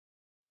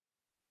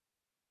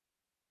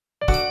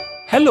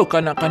Hello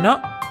kanak-kanak,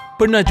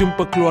 pernah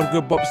jumpa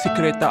keluarga Bob si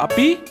kereta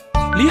api?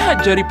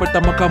 Lihat jari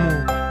pertama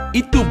kamu,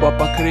 itu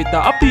bapa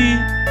kereta api.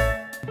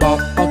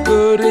 Bapa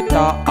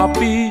kereta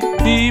api,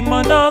 di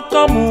mana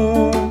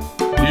kamu?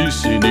 Di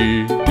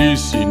sini,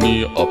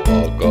 apa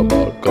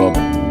kabar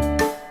kamu?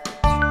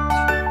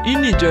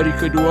 Ini jari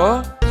kedua,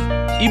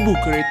 ibu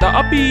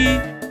kereta api.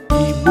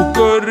 Ibu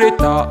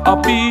kereta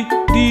api,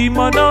 di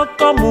mana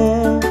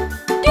kamu?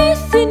 Di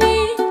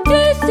sini,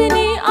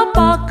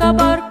 apa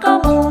kabar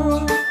kamu?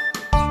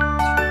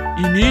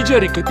 Ini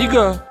jari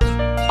ketiga,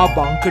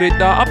 abang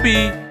kereta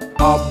api.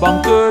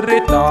 Abang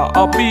kereta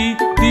api,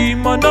 di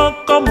mana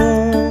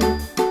kamu?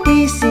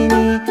 Di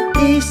sini,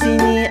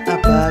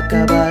 apa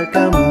kabar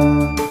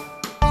kamu?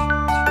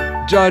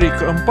 Jari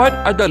keempat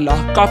adalah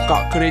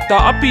kakak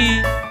kereta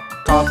api.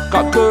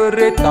 Kakak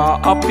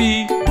kereta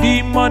api,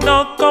 di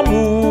mana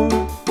kamu?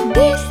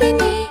 Di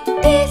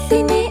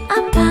sini,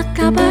 apa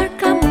kabar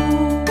kamu?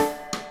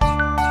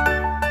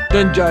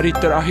 Dan jari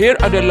terakhir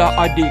adalah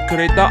adik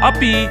kereta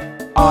api.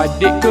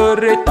 Adik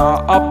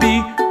kereta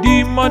api,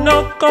 di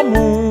mana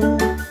kamu?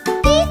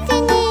 Di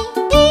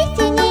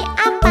sini,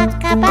 apa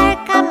kabar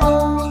kamu?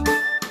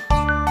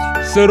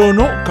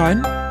 Seronok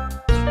kan?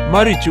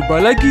 Mari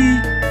cuba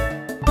lagi.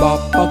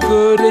 Bapa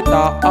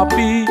kereta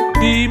api,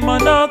 di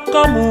mana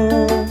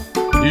kamu?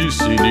 Di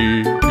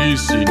sini,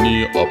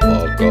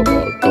 apa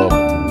kabar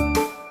kamu?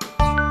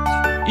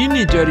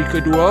 Ini jari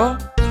kedua,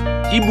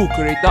 ibu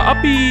kereta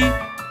api.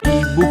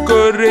 Ibu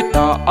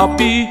kereta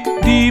api,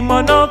 di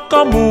mana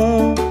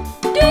kamu?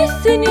 Di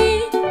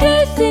sini,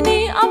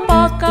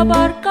 apa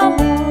kabar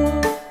kamu?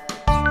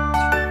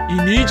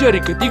 Ini jari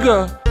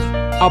ketiga,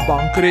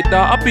 abang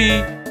kereta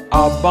api.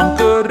 Abang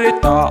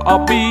kereta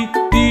api,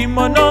 di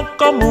mana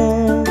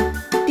kamu?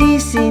 Di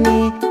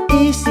sini,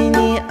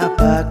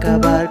 apa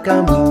kabar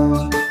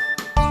kamu?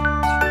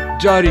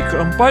 Jari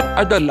keempat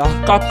adalah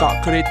kakak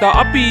kereta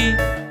api.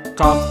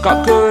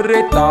 Kakak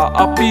kereta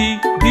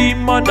api, di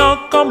mana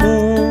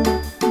kamu?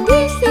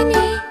 Di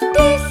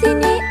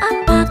sini,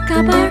 apa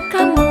kabar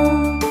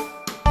kamu?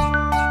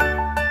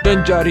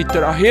 Dan jari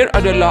terakhir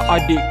adalah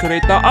adik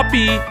kereta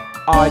api.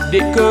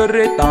 Adik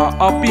kereta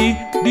api,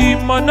 di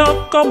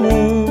mana kamu?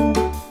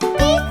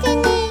 Di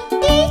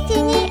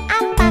sini,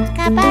 apa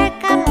kabar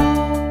kamu?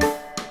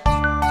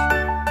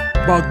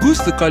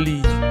 Bagus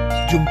sekali.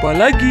 Jumpa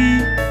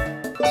lagi.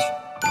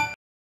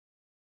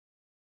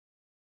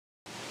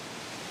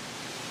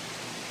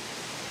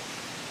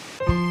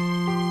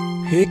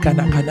 Hei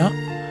kanak-kanak,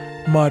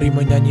 mari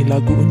menyanyi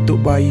lagu untuk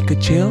bayi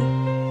kecil.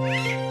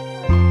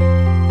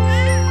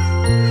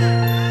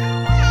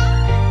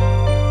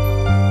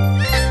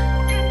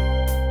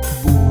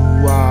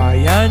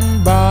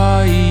 Buayan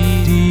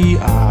bayi di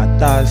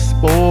atas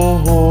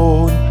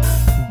pohon,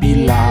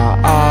 bila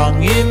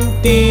angin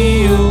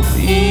tiup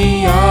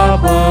ia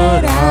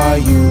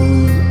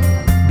berayun.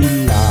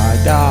 Bila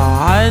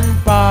dahan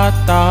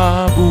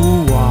patah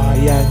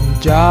buayan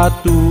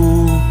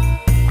jatuh,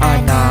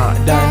 anak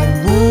dan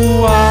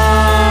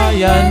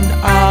buayan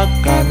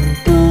akan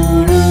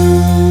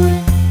turun.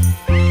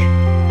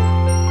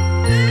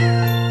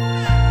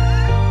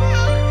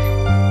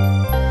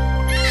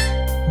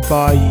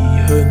 Bayi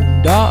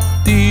hendak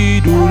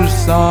tidur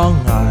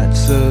sangat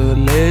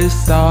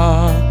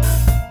selesa.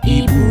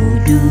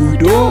 Ibu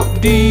duduk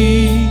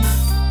di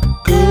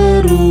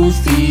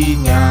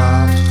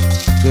kerusinya,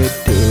 ke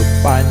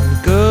depan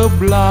ke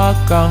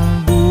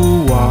belakang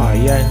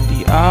buayan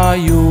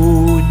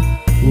diayun.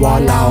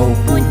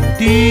 Walaupun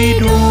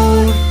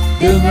tidur,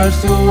 dengar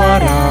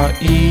suara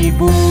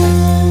ibu.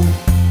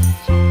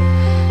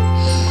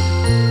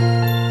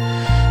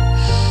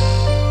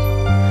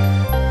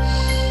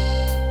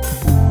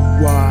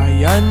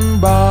 Buayan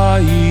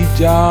bayi,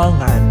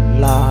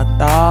 janganlah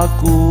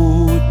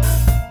takut.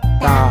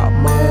 Tak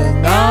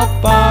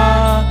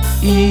mengapa,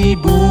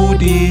 ibu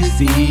di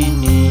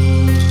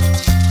sini.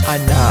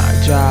 Anak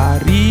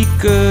jari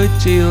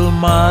kecil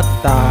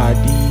mata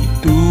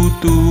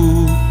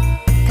ditutup.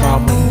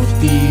 Kamu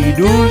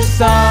tidur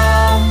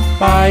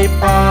sampai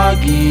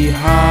pagi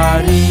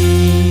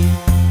hari.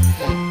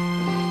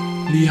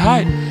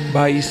 Lihat,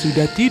 bayi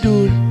sudah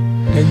tidur.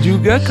 Dan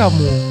juga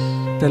kamu.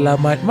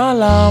 Selamat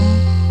malam.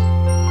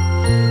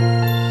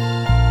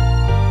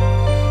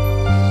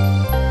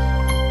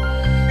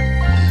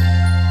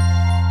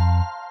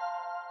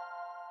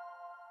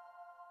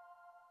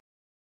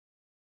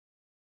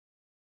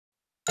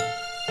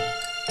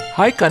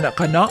 Hai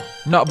kanak-kanak,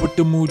 nak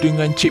bertemu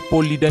dengan Cik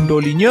Polly dan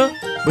Dolinya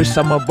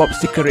bersama Bob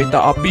si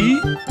kereta api?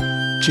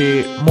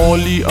 Cik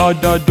Molly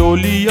ada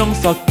Dolly yang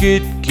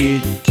sakit,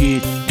 kit.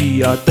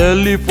 Dia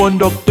telefon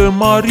doktor,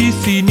 mari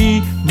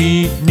sini,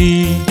 ni.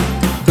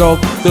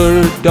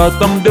 Doktor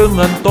datang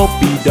dengan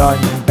topi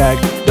dan beg,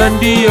 dan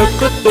dia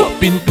ketuk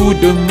pintu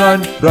dengan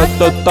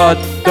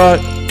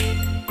ratatatat.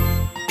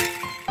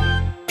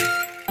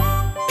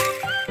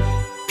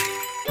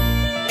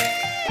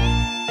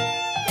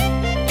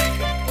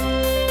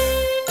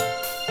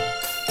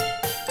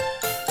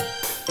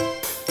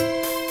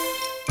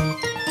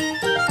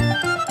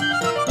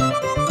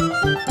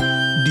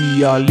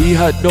 Dia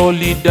lihat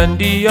Dolly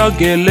dan dia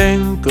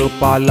geleng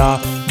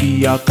kepala.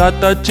 Dia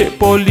kata Cik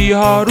Polly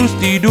harus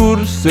tidur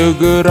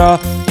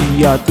segera.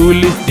 Dia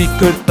tulis di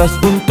kertas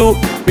untuk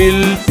bil.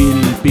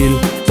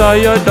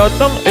 Saya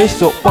datang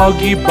esok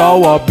pagi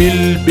bawa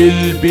bil.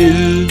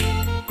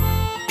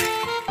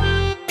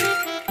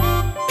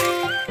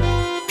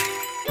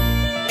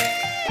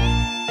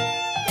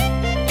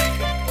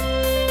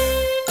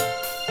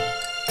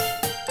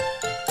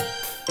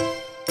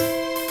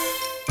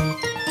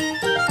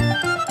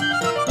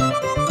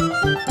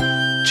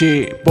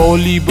 Cik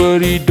Polly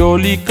beri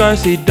Dolly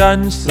kasih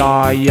dan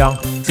sayang.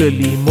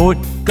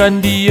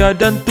 Selimutkan dia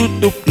dan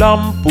tutup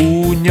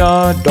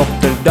lampunya.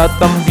 Doktor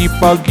datang di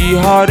pagi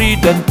hari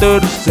dan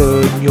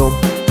tersenyum.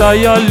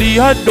 Saya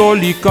lihat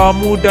Dolly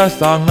kamu dah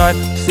sangat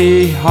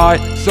sihat.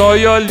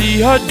 Saya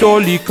lihat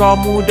Dolly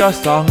kamu dah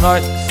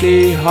sangat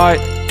sihat.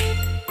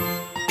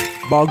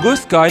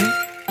 Bagus kan?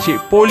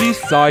 Cik Polly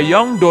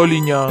sayang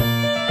Dolly-nya.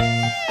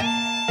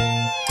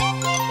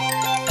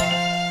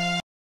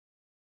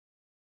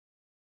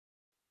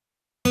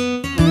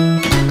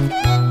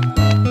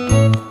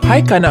 Hai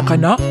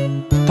kanak-kanak,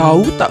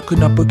 tahu tak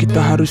kenapa kita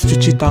harus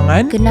cuci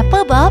tangan?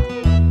 Kenapa, Bob?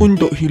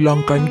 Untuk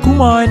hilangkan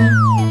kuman.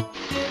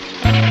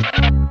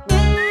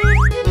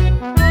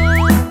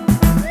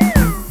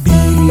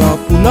 Bila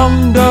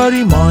pulang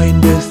dari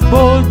main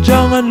baseball,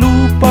 jangan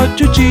lupa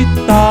cuci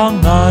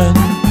tangan.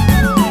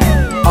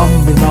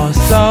 Ambil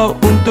masa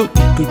untuk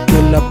ikut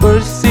kelab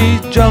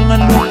bersih,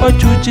 jangan lupa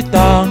cuci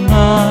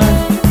tangan.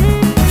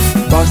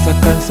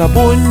 Basahkan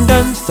sabun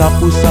dan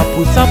sapu,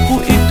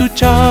 itu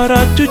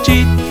cara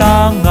cuci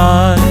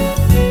tangan.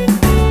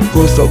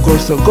 Gosok,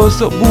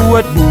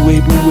 buat buih,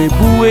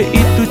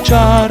 itu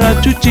cara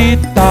cuci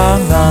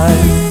tangan.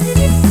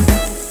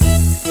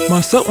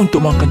 Masa untuk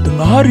makan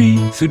tengah hari,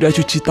 sudah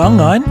cuci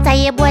tangan?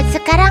 Saya buat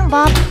sekarang,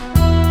 Bob.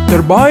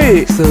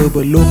 Terbaik.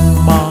 Sebelum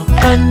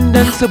makan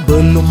dan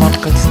sebelum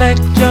makan snack,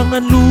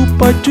 jangan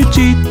lupa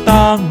cuci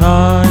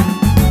tangan.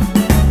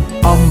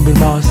 Ambil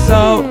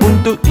masa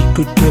untuk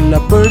ikut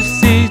kelab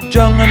bersih,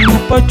 jangan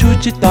lupa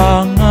cuci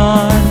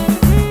tangan.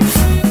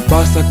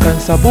 Basahkan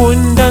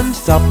sabun dan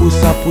sapu,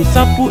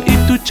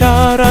 itu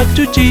cara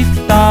cuci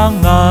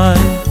tangan.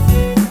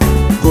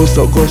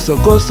 Gosok,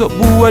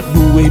 buat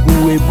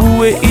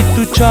buih,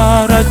 itu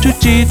cara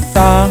cuci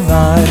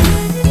tangan.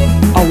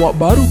 Awak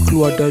baru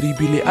keluar dari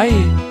bilik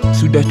air,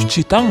 sudah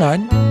cuci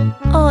tangan?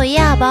 Oh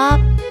ya, Bob.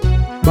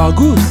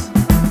 Bagus.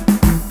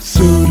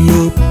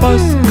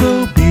 Selepas ke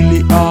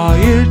bilik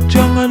air,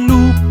 jangan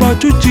lupa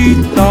cuci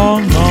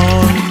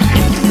tangan.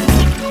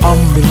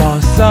 Ambil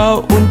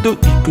masa untuk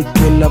ikut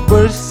kelab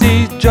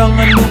bersih,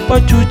 jangan lupa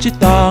cuci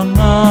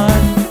tangan.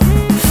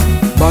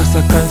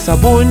 Basahkan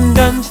sabun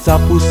dan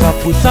sapu,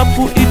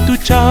 itu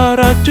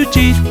cara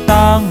cuci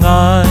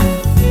tangan.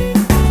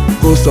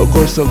 Gosok,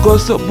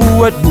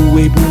 buat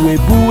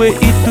buih,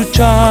 itu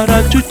cara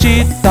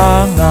cuci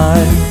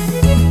tangan.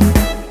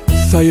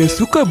 Saya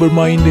suka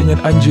bermain dengan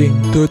anjing,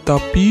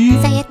 tetapi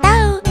Saya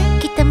tahu,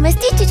 kita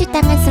mesti cuci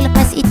tangan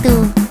selepas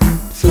itu.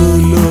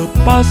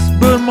 selepas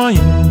bermain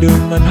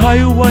dengan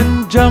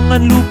haiwan,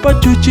 jangan lupa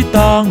cuci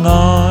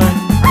tangan.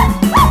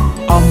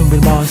 Ambil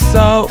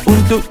masa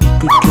untuk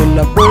ikut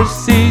kelab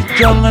bersih,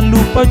 jangan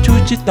lupa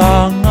cuci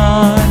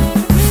tangan.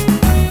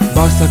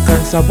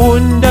 Basahkan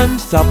sabun dan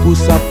sapu,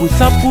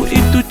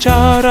 itu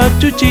cara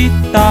cuci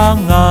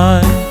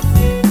tangan.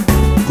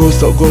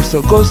 Gosok,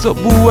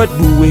 buat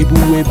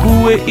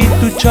buih,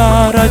 itu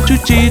cara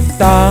cuci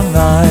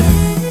tangan.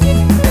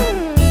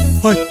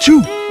 Hacu!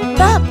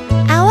 Bob,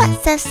 awak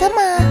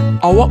sesama.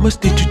 Awak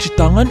mesti cuci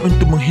tangan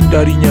untuk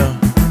menghindarinya.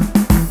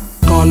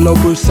 Kalau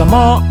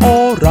bersama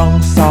orang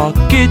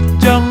sakit,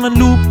 jangan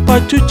lupa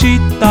cuci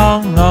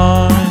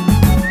tangan.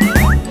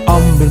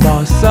 Ambil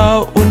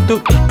masa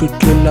untuk ikut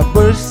kelab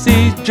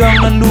bersih,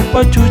 jangan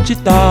lupa cuci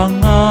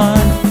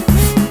tangan.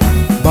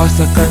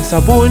 Basahkan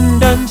sabun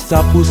dan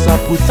sapu,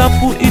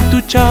 itu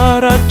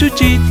cara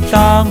cuci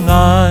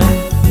tangan.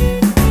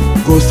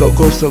 Gosok,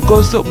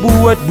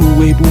 buat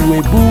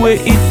buih,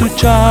 itu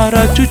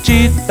cara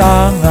cuci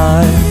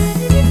tangan.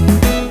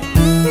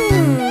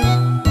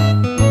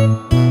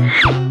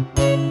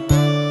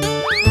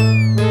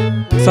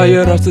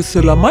 Saya rasa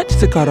selamat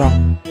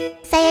sekarang.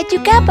 Saya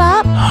juga,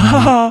 Bob.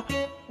 Haha.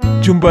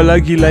 Jumpa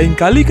lagi lain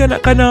kali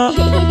kanak-kanak.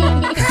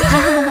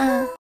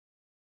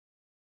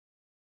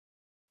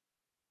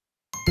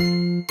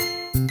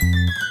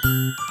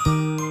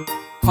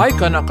 Hai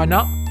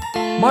kanak-kanak,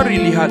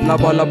 mari lihat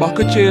labah-labah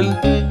kecil.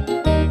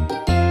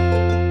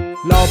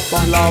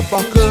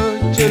 Labah-labah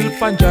kecil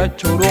panjat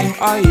corong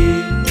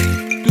air.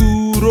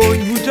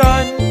 Turun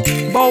hujan,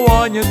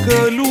 bawanya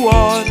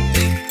keluar.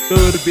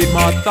 Terbit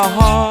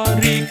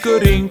matahari,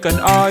 keringkan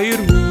air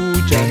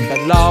hujan.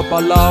 Dan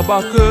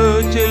labah-labah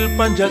kecil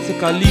panjat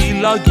sekali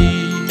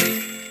lagi.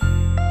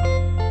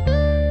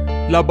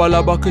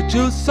 Labah-labah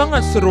kecil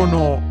sangat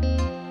seronok.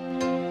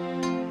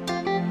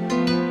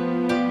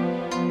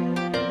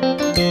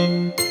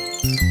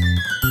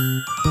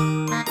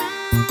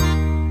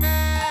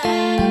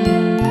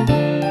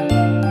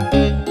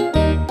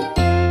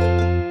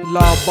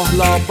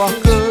 Labah-labah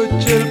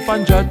kecil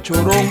panjat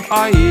corong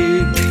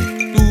air.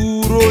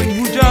 Turun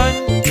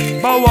hujan,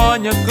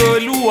 bawanya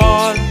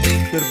keluar.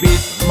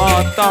 Terbit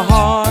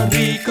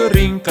matahari,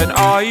 keringkan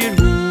air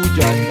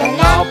hujan. Dan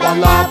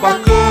labah-labah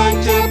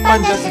kecil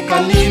panjat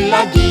sekali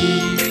lagi.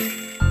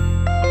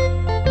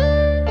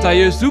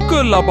 Saya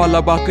suka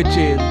labah-labah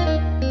kecil.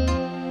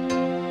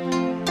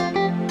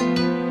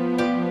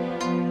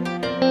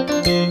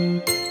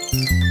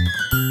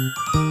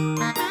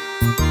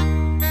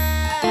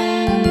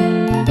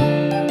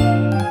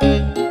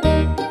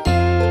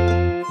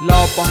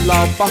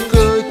 Labah-labah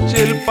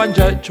kecil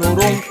panjat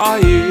corong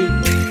air.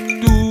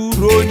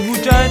 Turun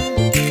hujan,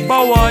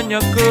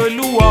 bawanya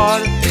keluar.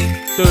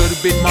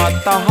 Terbit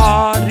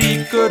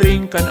matahari,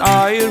 keringkan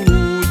air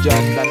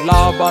hujan. Dan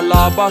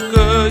labah-labah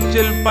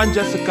kecil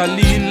panjat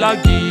sekali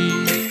lagi.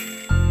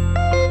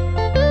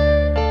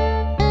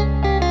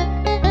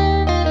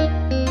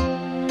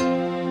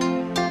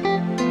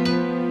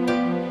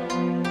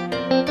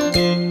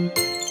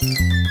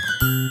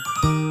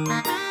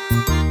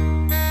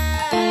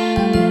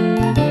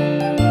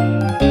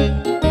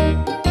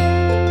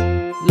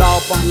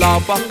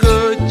 Labah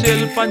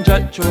kecil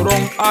panjat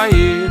corong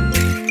air.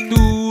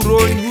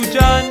 Turun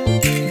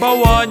hujan,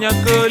 bawanya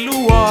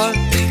keluar.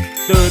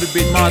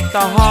 Terbit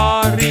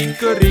matahari,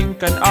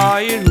 keringkan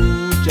air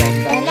hujan.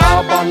 Dan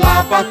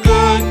labah-labah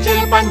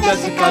kecil panjat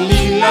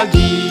sekali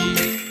lagi.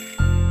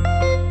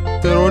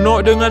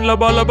 Seronok dengan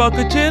labah-labah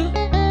kecil.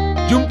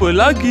 Jumpa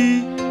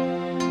lagi.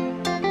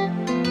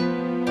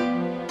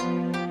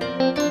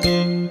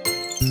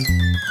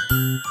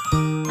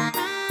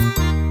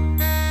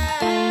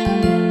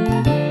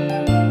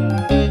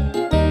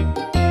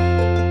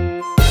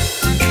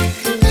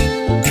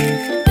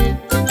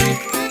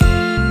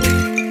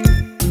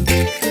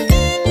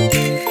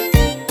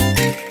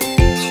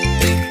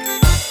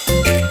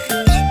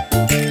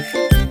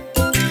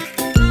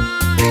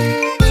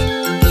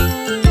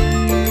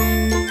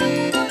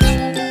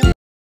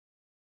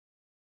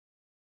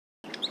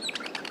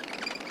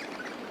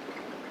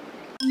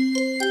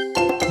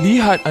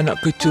 Lihat anak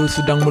kecil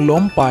sedang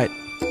melompat.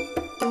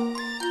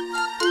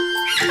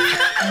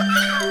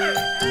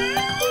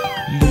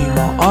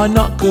 5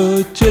 anak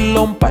kecil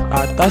lompat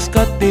atas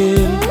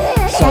katil.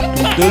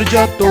 1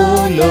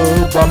 terjatuh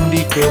lebam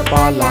di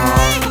kepala.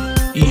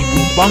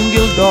 Ibu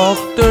panggil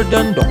doktor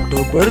dan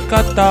doktor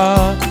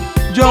berkata,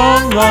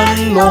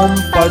 jangan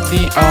lompat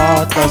di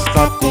atas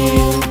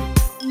katil.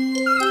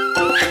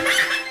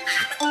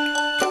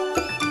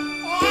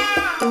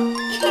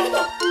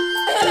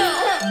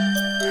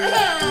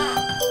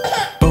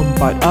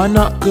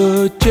 Anak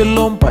kecil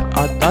lompat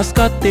atas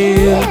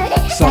katil.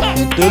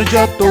 1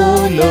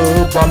 terjatuh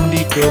lebam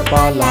di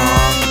kepala.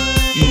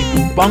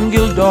 Ibu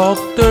panggil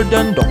doktor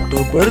dan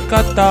doktor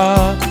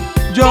berkata,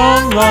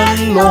 jangan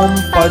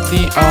lompat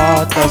di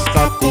atas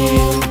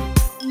katil.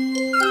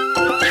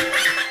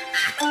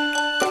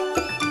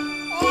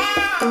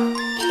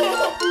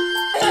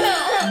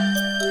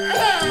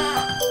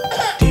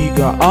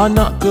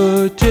 Anak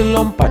kecil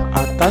lompat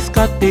atas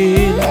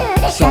katil.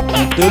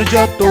 1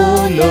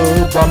 terjatuh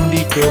lebam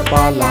di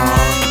kepala.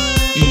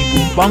 Ibu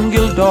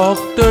panggil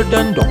doktor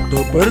dan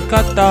doktor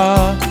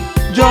berkata,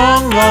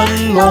 jangan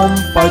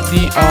lompat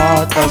di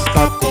atas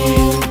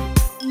katil.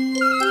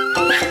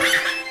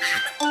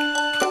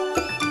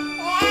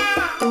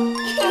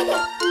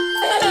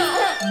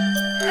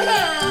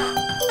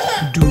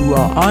 2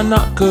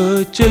 anak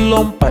kecil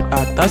lompat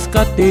atas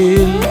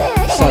katil.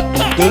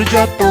 1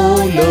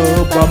 terjatuh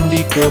lebam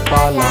di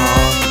kepala.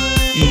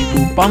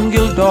 Ibu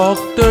panggil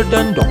doktor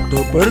dan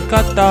doktor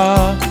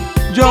berkata,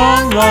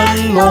 jangan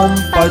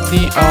lompat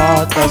di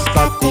atas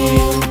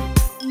katil.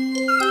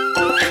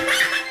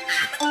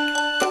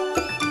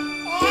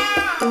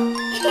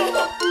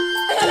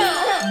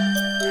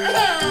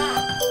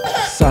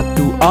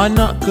 1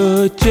 anak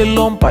kecil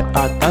lompat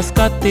atas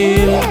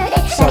katil.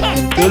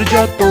 1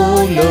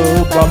 terjatuh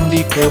lebam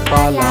di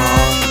kepala.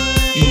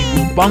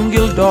 Ibu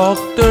panggil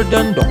doktor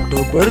dan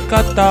doktor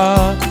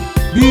berkata,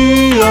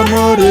 biar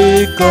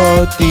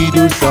mereka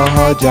tidur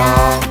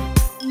sahaja.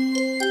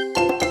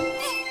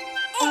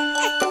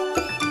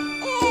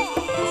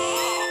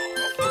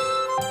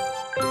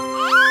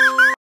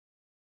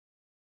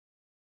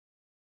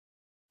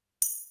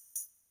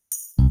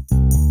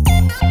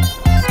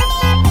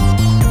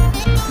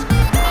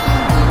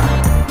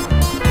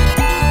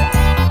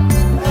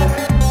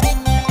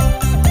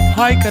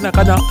 Hai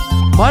kanak-kanak,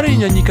 mari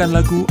nyanyikan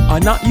lagu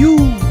Anak You.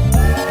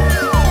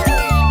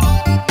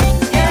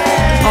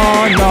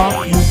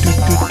 Anak you tu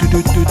tu tu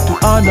tu tu tu,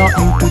 anak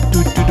you tu tu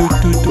tu tu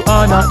tu tu,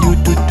 anak you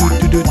tu tu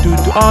tu tu tu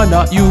tu,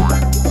 anak you.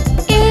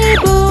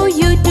 Ibu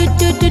you tu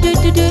tu tu tu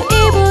tu tu,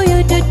 ibu you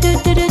tu tu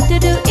tu tu tu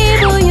tu,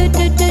 ibu you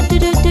tu tu tu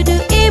tu tu tu,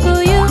 ibu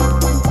you.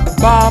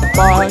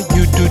 Papa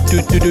you tu tu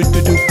tu tu tu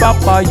tu,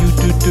 papa you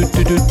tu tu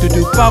tu tu tu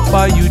tu,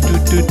 papa you tu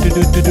tu tu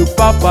tu tu tu,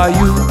 papa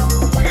you.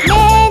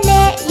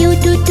 Nenek you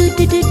tu tu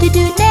tu tu tu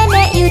tu,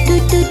 nenek you tu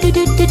tu tu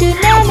tu tu tu,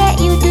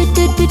 nenek you tu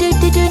tu tu tu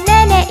tu tu,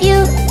 nenek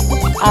you.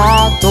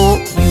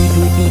 Atuk you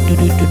du du du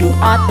du du du.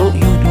 Atuk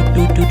you du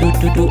du du du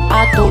du du.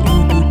 Atuk you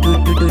du du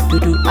du du du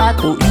du.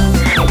 Atuk you.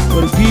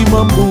 Pergi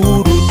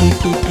memburu du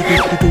du du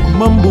du du du.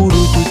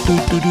 Memburu du du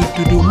du du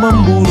du du.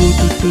 Memburu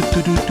du du du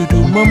du du du.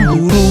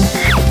 Memburu.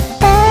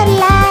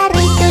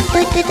 Berlari du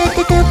du du du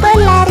du du.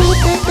 Berlari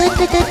du du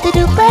du du du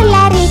du.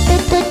 Berlari du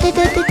du du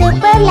du du du.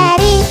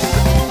 Berlari.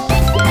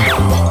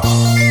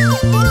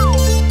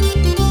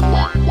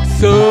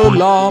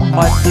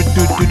 Selamat du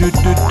du du du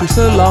du du.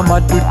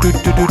 Selamat du du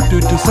du du du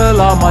du.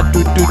 Selamat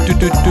du du du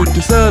du du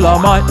du.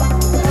 Selamat.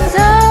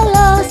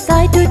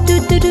 Selesai du du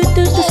du du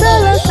du du.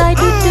 Selesai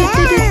du du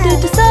du du du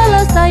du.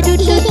 Selesai du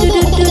du du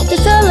du du du.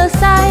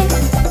 Selesai.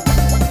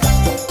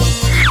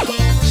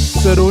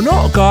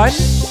 Seronok kan?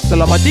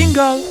 Selamat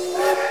tinggal.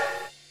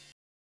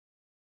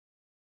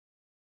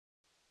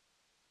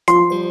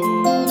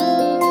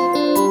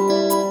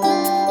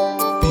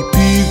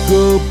 Pipi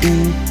gebu,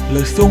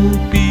 lesung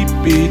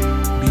pipit,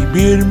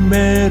 bibir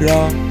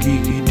merah,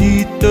 gigi di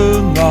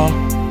tengah,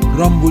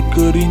 rambut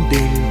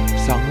kerinting,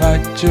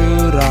 sangat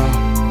cerah,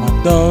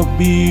 mata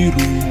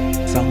biru,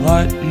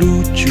 sangat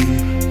lucu.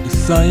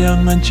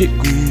 Kesayangan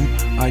cikgu,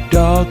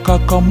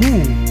 adakah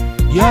kamu?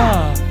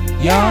 Ya,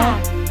 ya,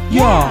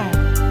 ya.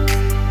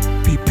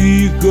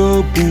 Pipi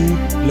gebu,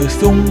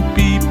 lesung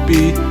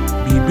pipit,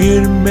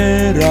 bibir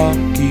merah,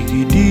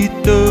 gigi di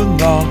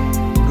tengah,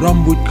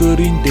 rambut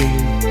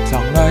kerinting,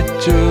 sangat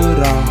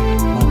cerah,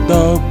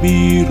 mata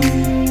biru,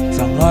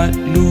 sangat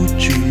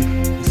lucu.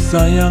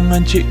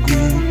 Kesayangan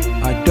cikgu,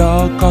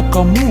 adakah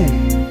kamu?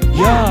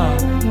 Ya,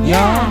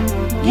 ya,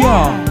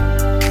 ya.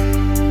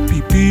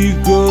 Pipi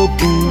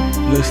gebu,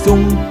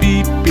 lesung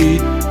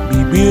pipit,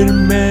 bibir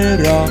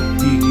merah,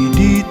 gigi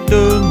di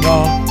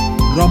tengah,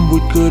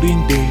 rambut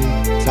kerinting,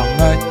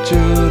 sangat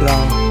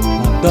cerah,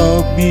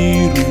 mata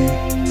biru,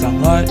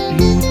 sangat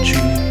lucu.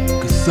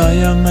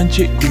 Kesayangan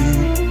cikgu,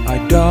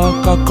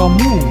 adakah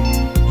kamu?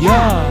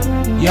 Ya,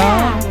 ya,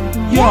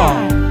 ya.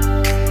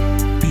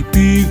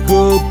 Pipi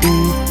gebu,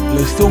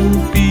 lesung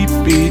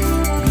pipit,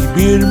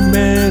 bibir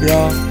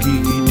merah,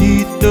 gigi di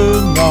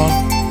tengah,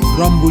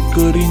 rambut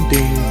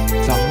kerinting,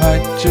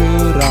 sangat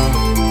cerah,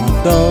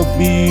 mata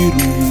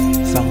biru,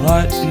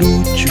 sangat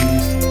lucu.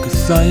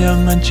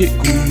 Kesayangan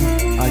cikgu,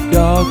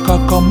 adakah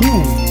kamu?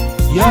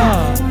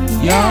 Ya,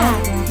 ya,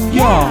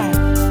 ya.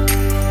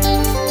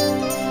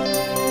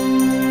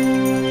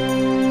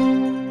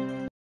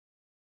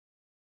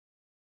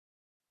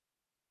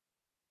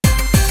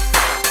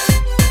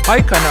 Hai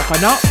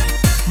kanak-kanak,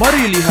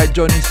 mari lihat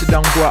Johnny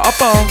sedang buat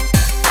apa.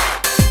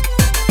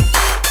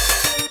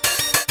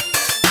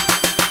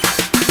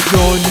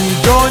 Johnny,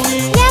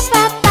 Johnny, Ya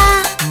papa.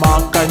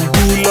 makan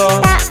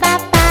gula, Tak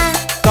papa.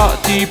 tak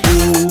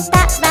tipu,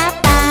 Tak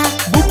papa.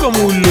 buka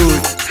mulut.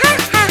 Ha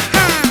ha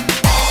ha.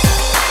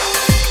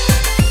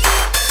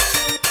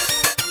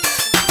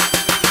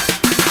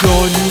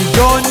 Johnny,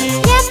 Johnny,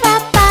 Ya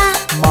papa.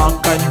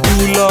 makan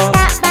gula,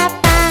 Tak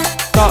papa.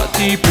 tak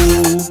tipu,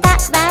 Tak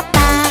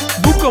papa.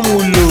 buka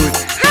mulut.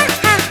 Ha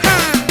ha ha.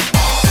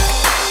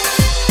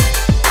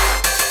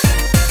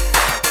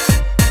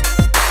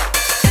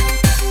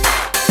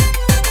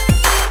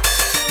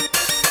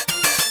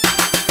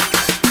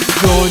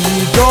 Johnny,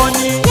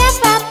 Johnny, Ya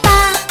papa.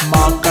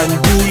 makan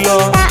gula,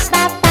 Tak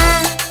papa.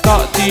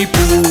 tak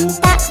tipu,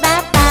 Tak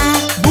papa.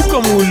 buka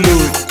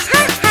mulut.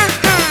 Ha ha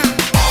ha.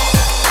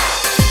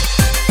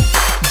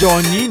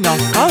 Johnny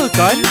nakal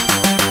kan?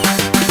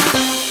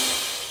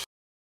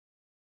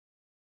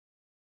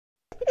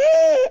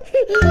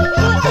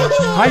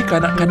 Hai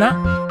kanak-kanak,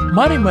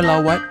 mari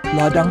melawat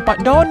ladang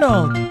Pak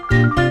Donald.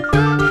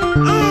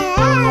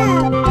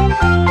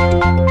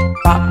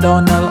 Pak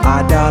Donald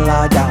ada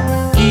ladang,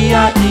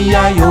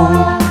 iya-iya-yo.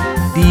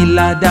 Di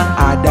ladang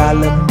ada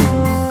lembu,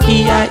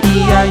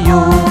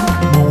 iya-iya-yo.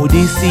 Mu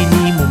di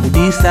sini, mu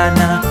di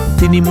sana,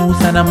 sinimu,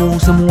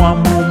 sanamu,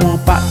 semuamu.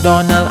 Pak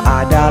Donald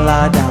ada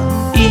ladang,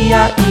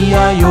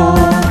 iya-iya-yo.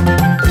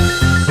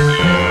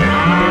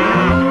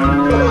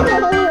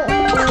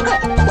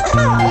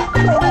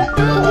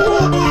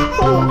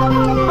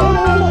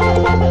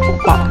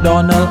 Pak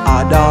Donald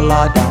ada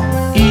ladang,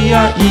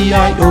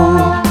 iya-iya-yo.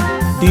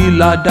 Di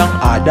ladang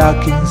ada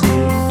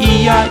kincir,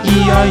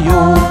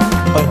 iya-iya-yo.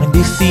 Oing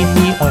di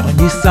sini, oing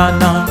di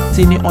sana,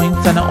 sini oing,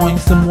 sana oing,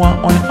 semua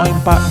oing oing.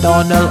 Pak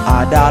Donald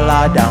ada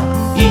ladang,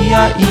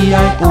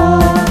 iya-iya-yo.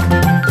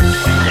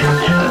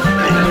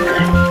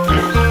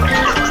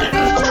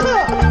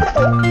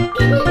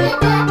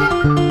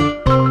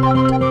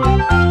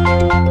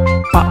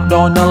 Pak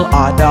Donald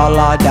ada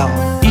ladang,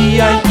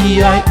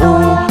 iya-iya-yo.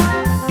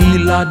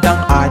 Di ladang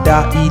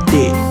ada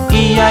itik,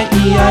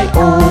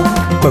 iya-iya-yo.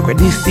 Kuek-kuek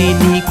di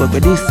sini,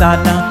 kuek-kuek di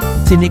sana,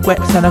 sini kuek,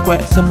 sana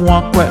kuek,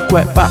 semua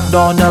kuek-kuek. Pak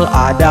Donald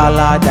ada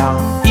ladang,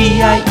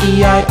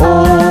 iya-iya-yo.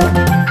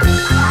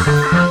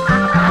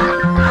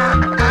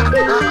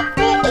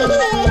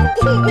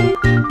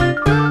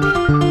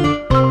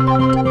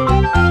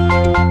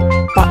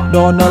 Pak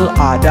Donald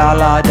ada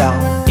ladang,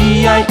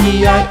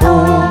 iya-iya-yo.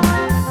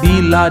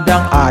 Di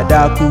ladang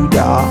ada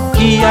kuda,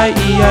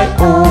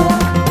 iya-iya-yo.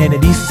 Nenek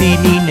di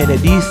sini,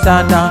 nenek di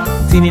sana,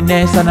 sini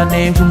nek, sana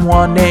nek,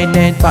 semua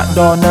nenek. Pak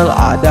Donald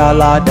ada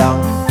ladang,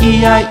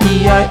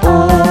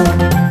 E-I-E-I-O.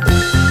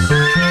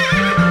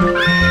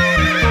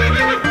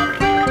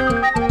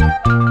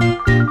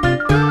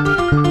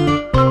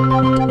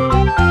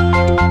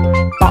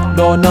 Pak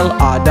Donald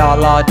ada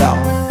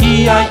ladang,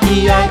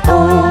 E-I-E-I-O.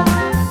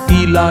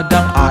 Di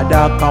ladang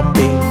ada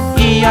kambing,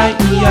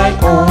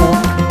 E-I-E-I-O.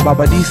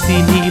 Baba di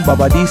sini,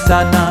 baba di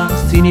sana,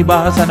 sini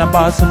ba, sana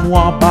ba,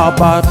 semua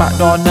baba. Pak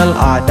Donald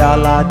ada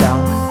ladang,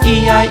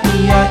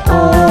 E-I-E-I-O.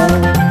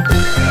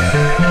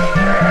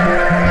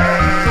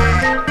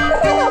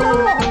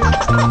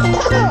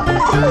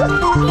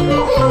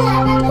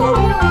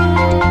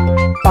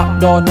 Pak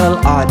Donald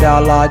ada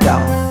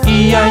ladang,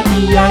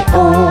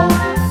 E-I-E-I-O.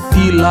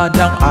 Di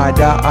ladang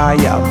ada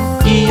ayam,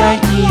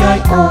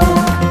 E-I-E-I-O.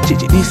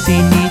 Cik di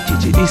sini,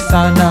 cik di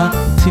sana,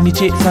 sini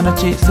cik, sana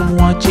cik,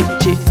 semua cik.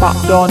 Pak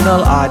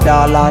Donald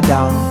ada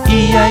ladang,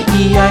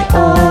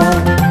 E-I-E-I-O.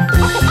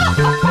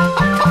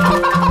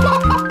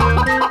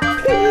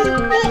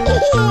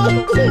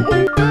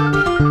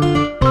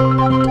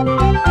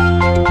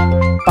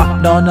 Pak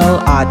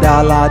Donald ada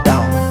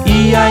ladang,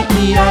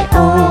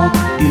 E-I-E-I-O.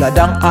 Di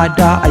ladang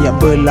ada ayam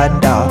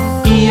Belanda,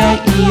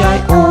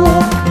 E-I-E-I-O.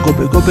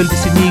 Gobel-gobel di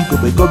sini,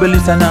 gobel-gobel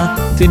di sana,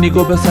 sini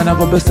gobel, sana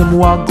gobel,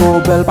 semua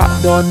gobel.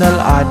 Pak Donald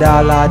ada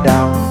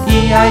ladang,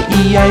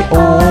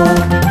 E-I-E-I-O.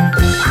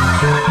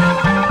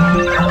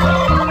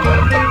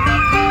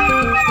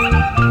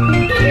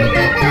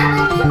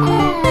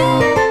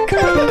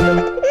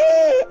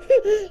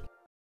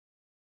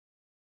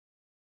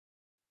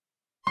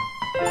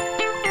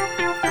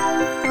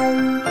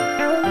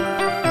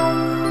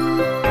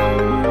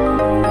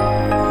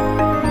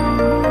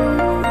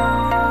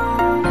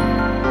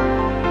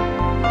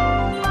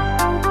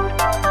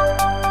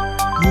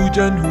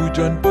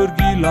 Hujan-hujan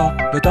pergilah,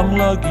 datang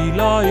lagi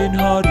lain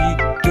hari.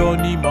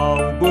 Johnny mau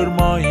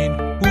bermain,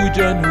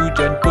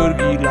 hujan-hujan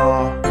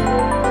pergilah.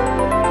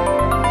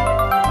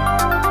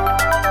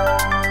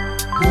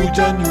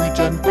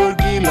 Hujan-hujan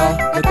pergilah,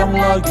 datang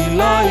lagi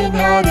lain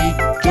hari.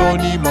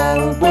 Johnny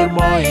mau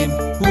bermain,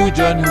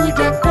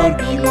 hujan-hujan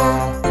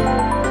pergilah.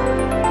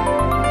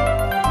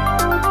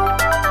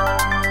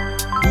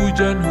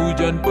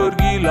 Hujan-hujan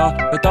pergilah,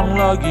 datang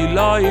lagi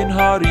lain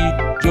hari.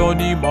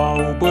 Johnny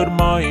mau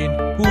bermain,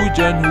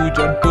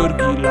 hujan-hujan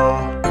pergilah.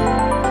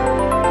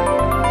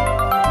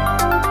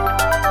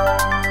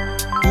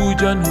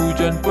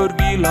 Hujan-hujan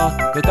pergilah,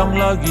 datang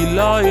lagi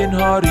lain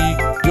hari.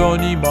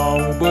 Johnny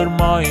mau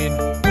bermain,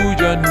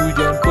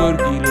 hujan-hujan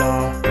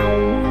pergilah.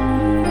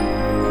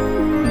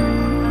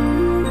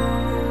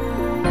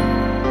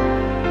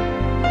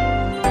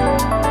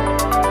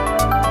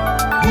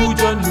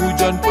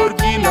 Hujan-hujan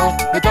pergilah,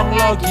 datang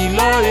lagi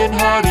lain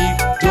hari.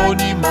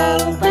 Johnny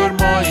mau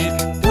bermain,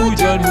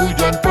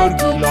 hujan-hujan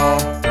pergilah.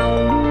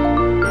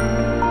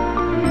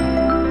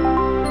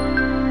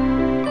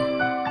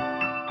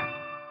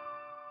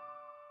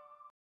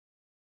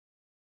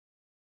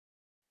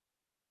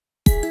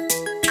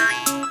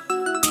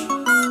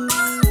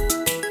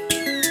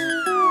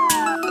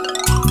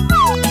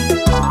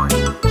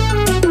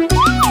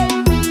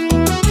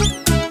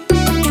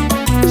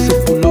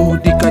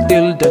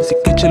 Dan si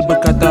kecil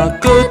berkata,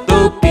 ke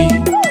tepi,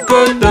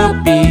 ke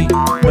tepi.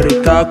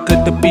 Mereka ke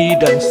tepi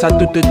dan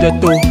satu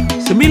terjatuh.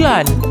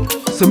 Sembilan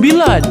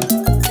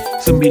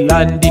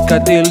di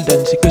katil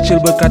dan si kecil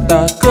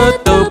berkata, ke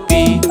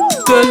tepi,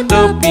 ke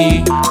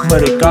tepi.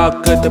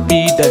 Mereka ke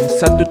tepi dan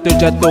satu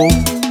terjatuh.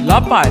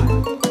 Lapan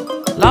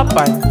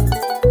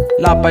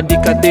di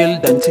katil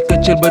dan si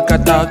kecil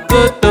berkata,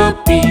 ke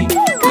tepi,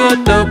 ke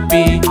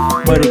tepi.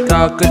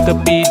 Mereka ke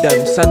tepi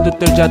dan satu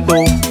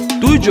terjatuh.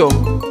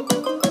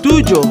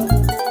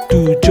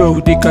 Tujuh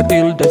di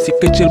katil dan si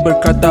kecil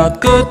berkata,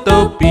 ke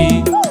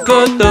tepi, ke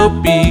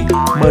tepi.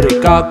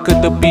 Mereka ke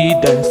tepi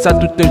dan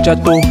satu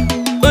terjatuh.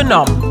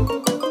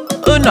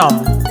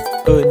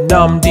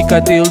 Enam di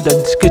katil dan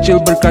si kecil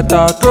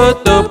berkata, ke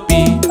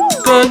tepi,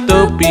 ke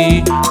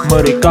tepi.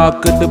 Mereka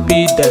ke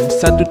tepi dan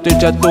satu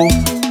terjatuh.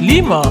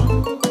 Lima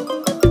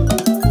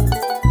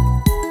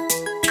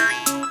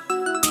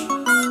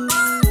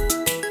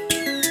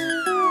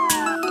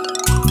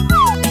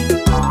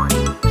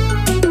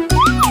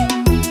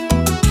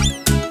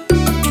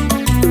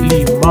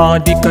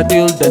di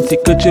katil dan si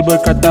kecil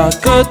berkata,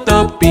 ke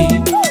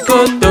tepi, ke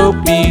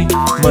tepi.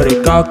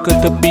 Mereka ke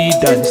tepi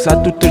dan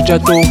satu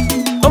terjatuh.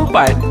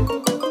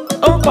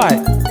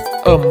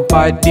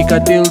 Empat di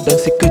katil dan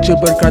si kecil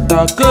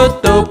berkata, ke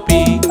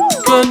tepi,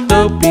 ke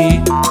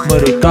tepi.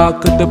 Mereka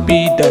ke tepi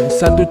dan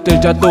satu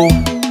terjatuh.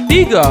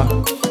 Tiga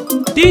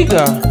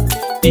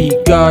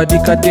di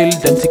katil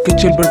dan si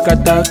kecil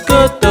berkata, ke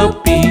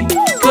tepi,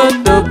 ke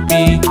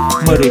tepi.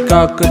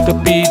 Mereka ke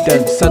tepi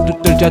dan satu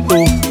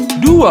terjatuh.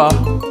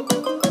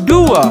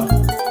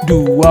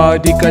 Dua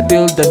di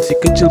katil dan si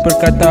kecil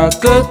berkata,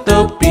 ke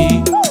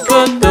tepi,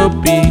 ke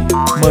tepi.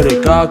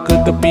 Mereka ke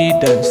tepi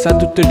dan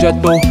satu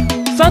terjatuh.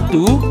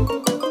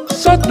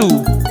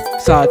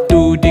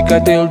 Satu di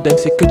katil dan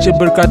si kecil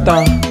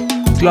berkata,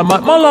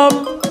 selamat malam.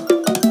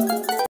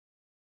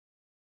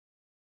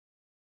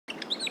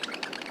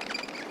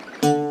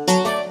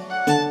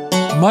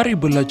 Mari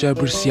belajar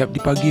bersiap di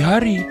pagi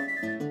hari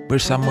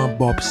bersama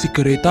Bob si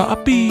kereta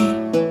api.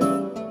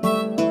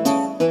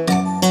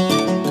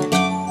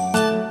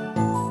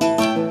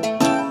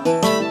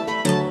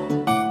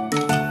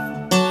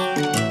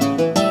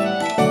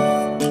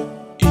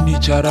 Ini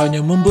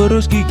caranya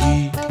memberus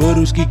gigi,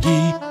 berus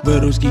gigi,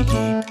 berus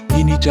gigi.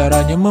 Ini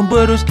caranya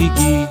memberus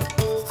gigi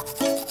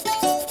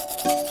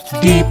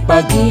di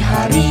pagi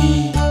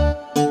hari.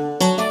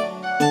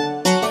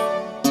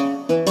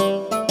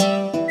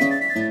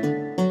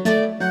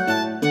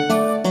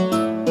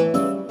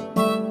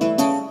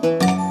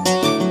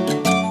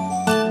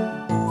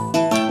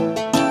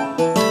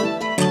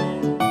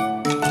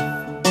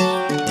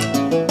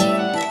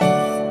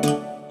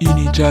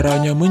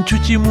 Caranya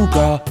mencuci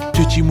muka,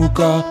 cuci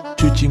muka,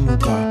 cuci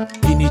muka.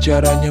 Ini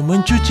caranya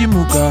mencuci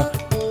muka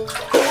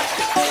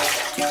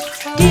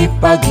di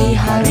pagi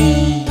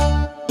hari.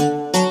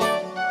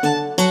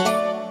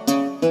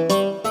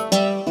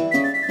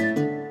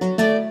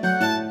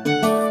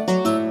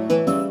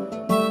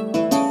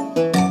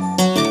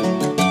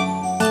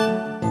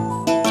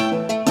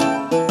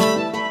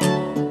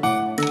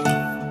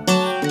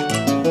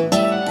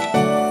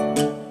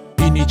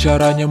 Ini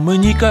caranya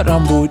menyikat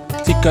rambut,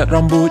 sikat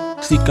rambut,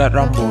 sikat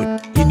rambut.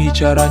 Ini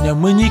caranya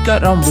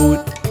menyikat rambut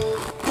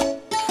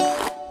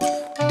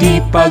di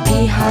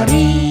pagi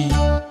hari.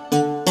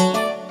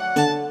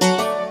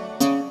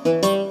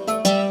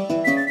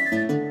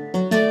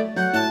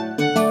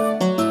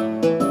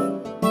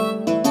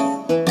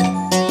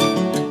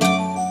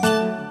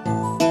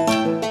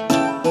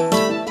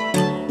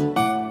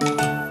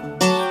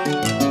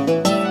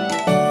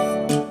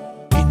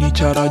 Ini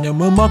caranya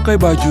memakai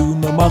baju,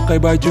 memakai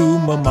baju,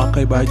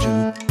 memakai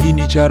baju.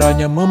 Ini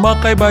caranya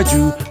memakai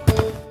baju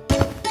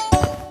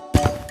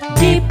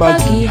di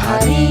pagi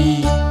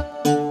hari.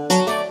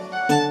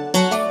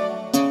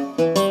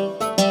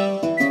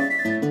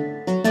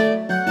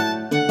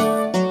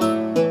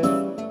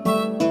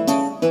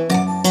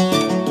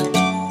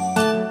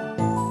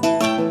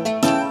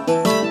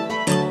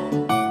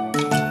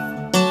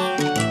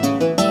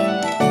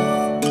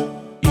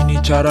 Ini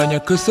caranya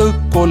ke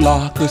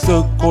sekolah, ke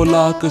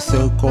sekolah, ke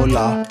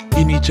sekolah.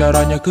 Ini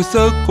caranya ke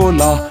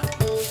sekolah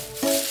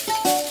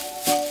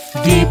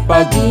di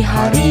pagi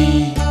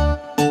hari.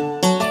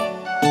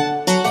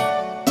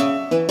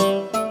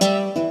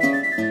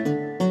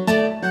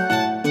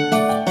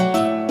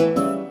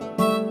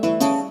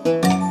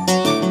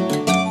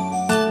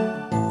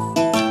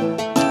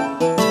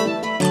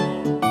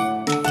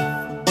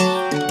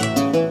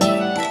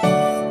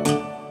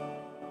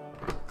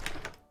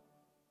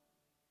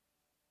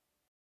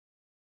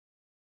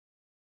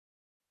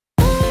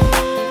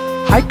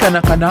 Hai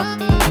kanak-kanak,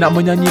 nak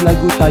menyanyi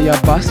lagu Tayar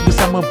Bas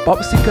bersama Bob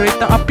si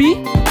kereta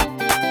api?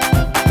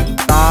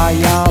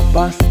 Tayar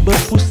bas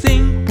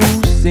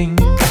berpusing-pusing,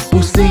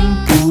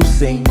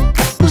 pusing-pusing,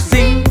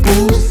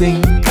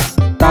 pusing-pusing.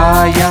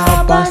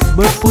 Tayar bas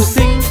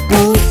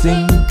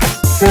berpusing-pusing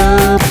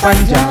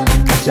sepanjang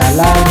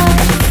jalan.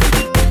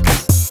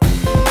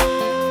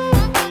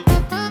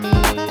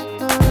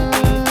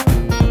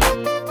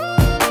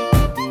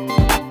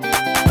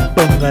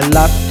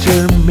 Pengelap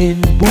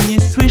cermin bunyi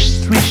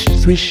swish, swish,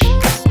 swish,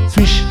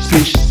 swish,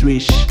 swish,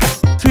 swish,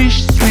 swish,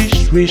 swish,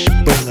 swish.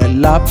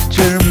 Pengelap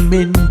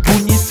cermin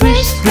bunyi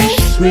swish, swish,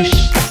 swish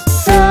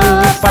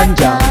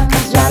sepanjang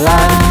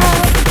jalan.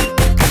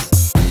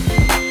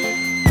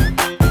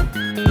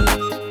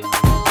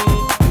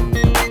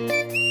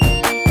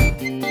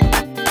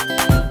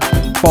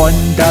 Pon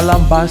dalam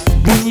bas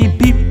bunyi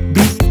bip,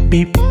 bip,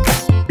 bip,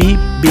 bip,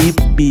 bip,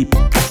 bip,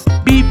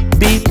 bip,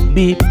 bip,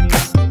 bip.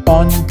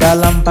 Pon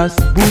dalam bas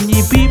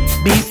bunyi bip,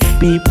 bip,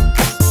 bip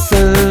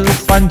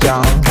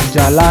sepanjang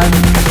jalan.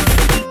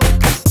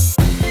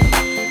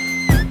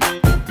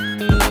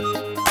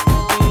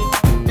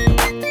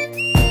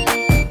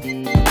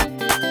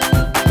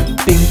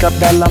 Tingkap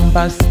dalam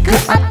bas ke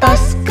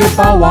atas ke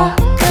bawah,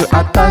 ke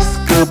atas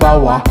ke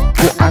bawah,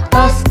 ke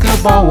atas ke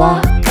bawah.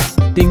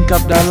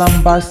 Tingkap dalam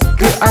bas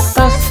ke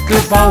atas ke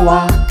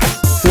bawah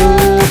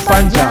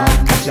sepanjang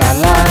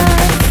jalan.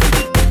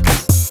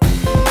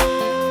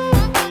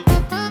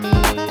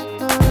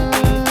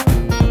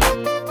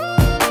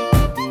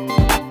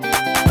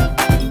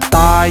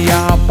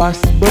 Tayar bas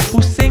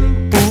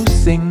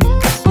berpusing-pusing,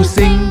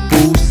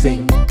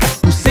 pusing-pusing,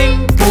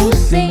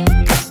 pusing-pusing.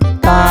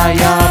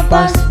 Tayar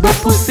bas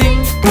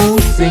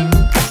berpusing-pusing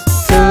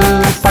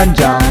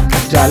sepanjang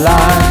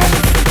jalan.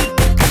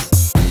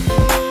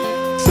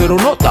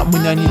 Seronok tak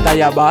menyanyi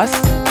tayar bas?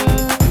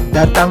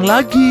 Datang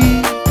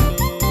lagi!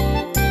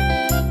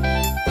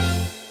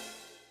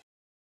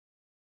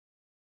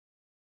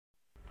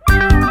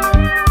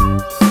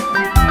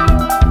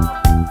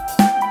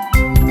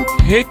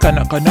 Hei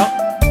kanak-kanak,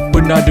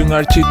 pernah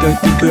dengar cerita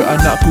 3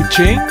 anak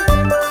kucing?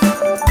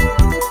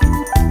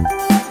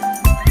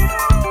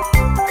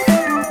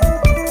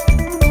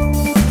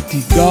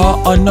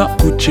 Tiga anak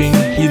kucing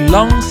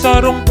hilang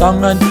sarung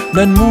tangan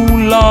dan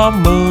mula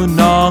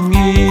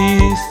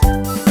menangis.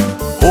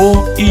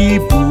 Oh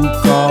ibu,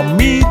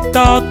 kami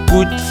tak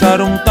takut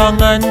sarung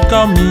tangan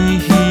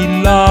kami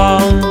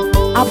hilang.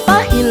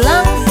 Apa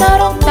hilang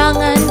sarung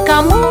tangan?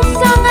 Kamu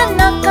sangat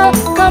nakal,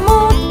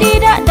 kamu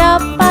tidak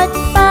dapat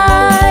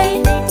pai.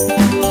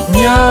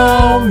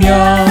 Miau,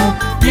 miau,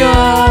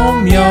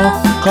 miau, miau,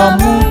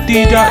 kamu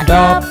tidak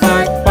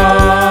dapat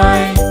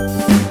pai.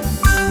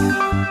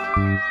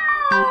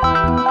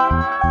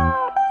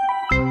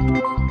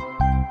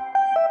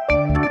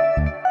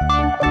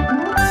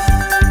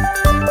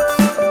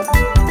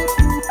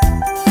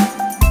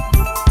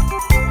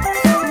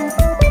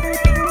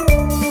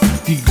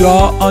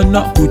 Tiga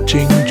anak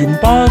kucing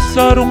jumpa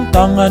sarung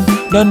tangan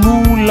dan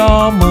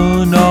mula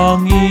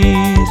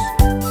menangis.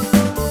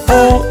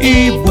 Oh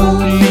ibu,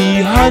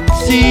 lihat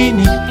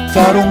sini,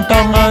 sarung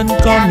tangan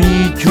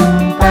kami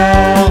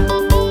jumpa.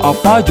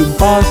 Apa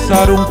jumpa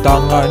sarung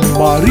tangan?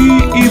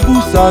 Mari ibu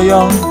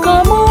sayang.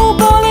 Kamu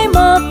boleh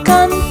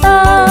makan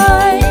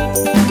pai.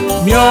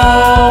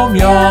 Miau,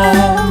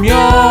 miau,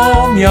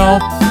 miau, miau,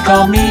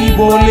 kami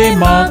boleh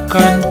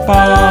makan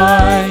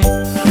pai.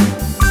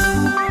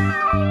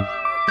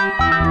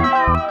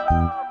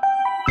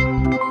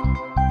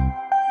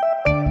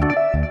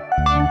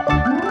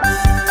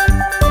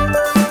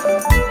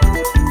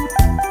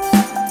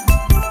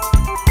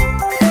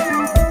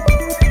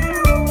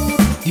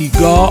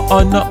 Tiga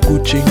anak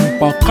kucing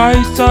pakai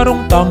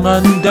sarung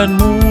tangan dan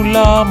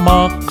mula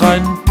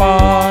makan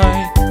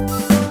pai.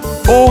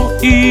 Oh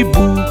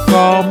ibu,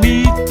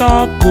 kami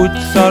takut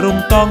sarung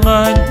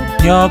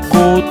tangannya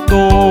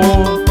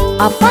kotor.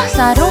 Apa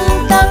sarung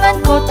tangan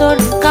kotor?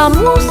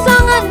 Kamu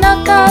sangat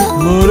nakal.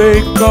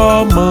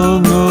 Mereka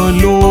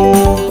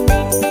mengeluh.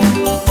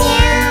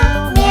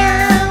 Miau,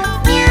 miau,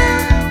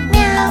 miau,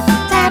 miau,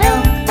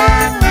 sarung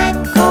tangan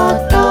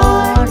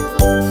kotor.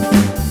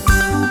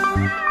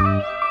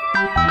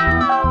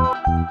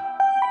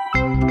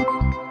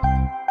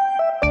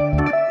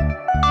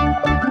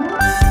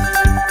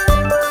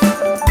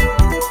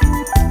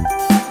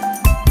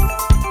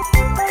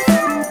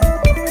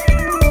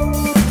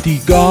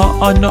 Tiga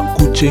anak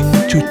kucing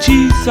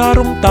cuci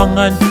sarung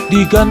tangan,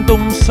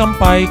 digantung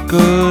sampai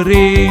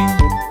kering.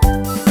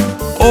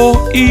 Oh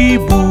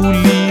ibu,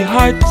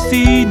 lihat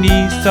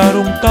sini,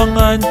 sarung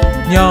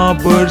tangannya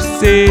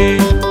bersih.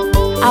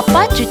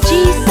 Apa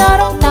cuci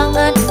sarung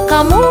tangan?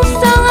 Kamu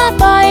sangat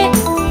baik.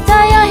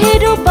 Saya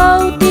hidup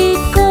bau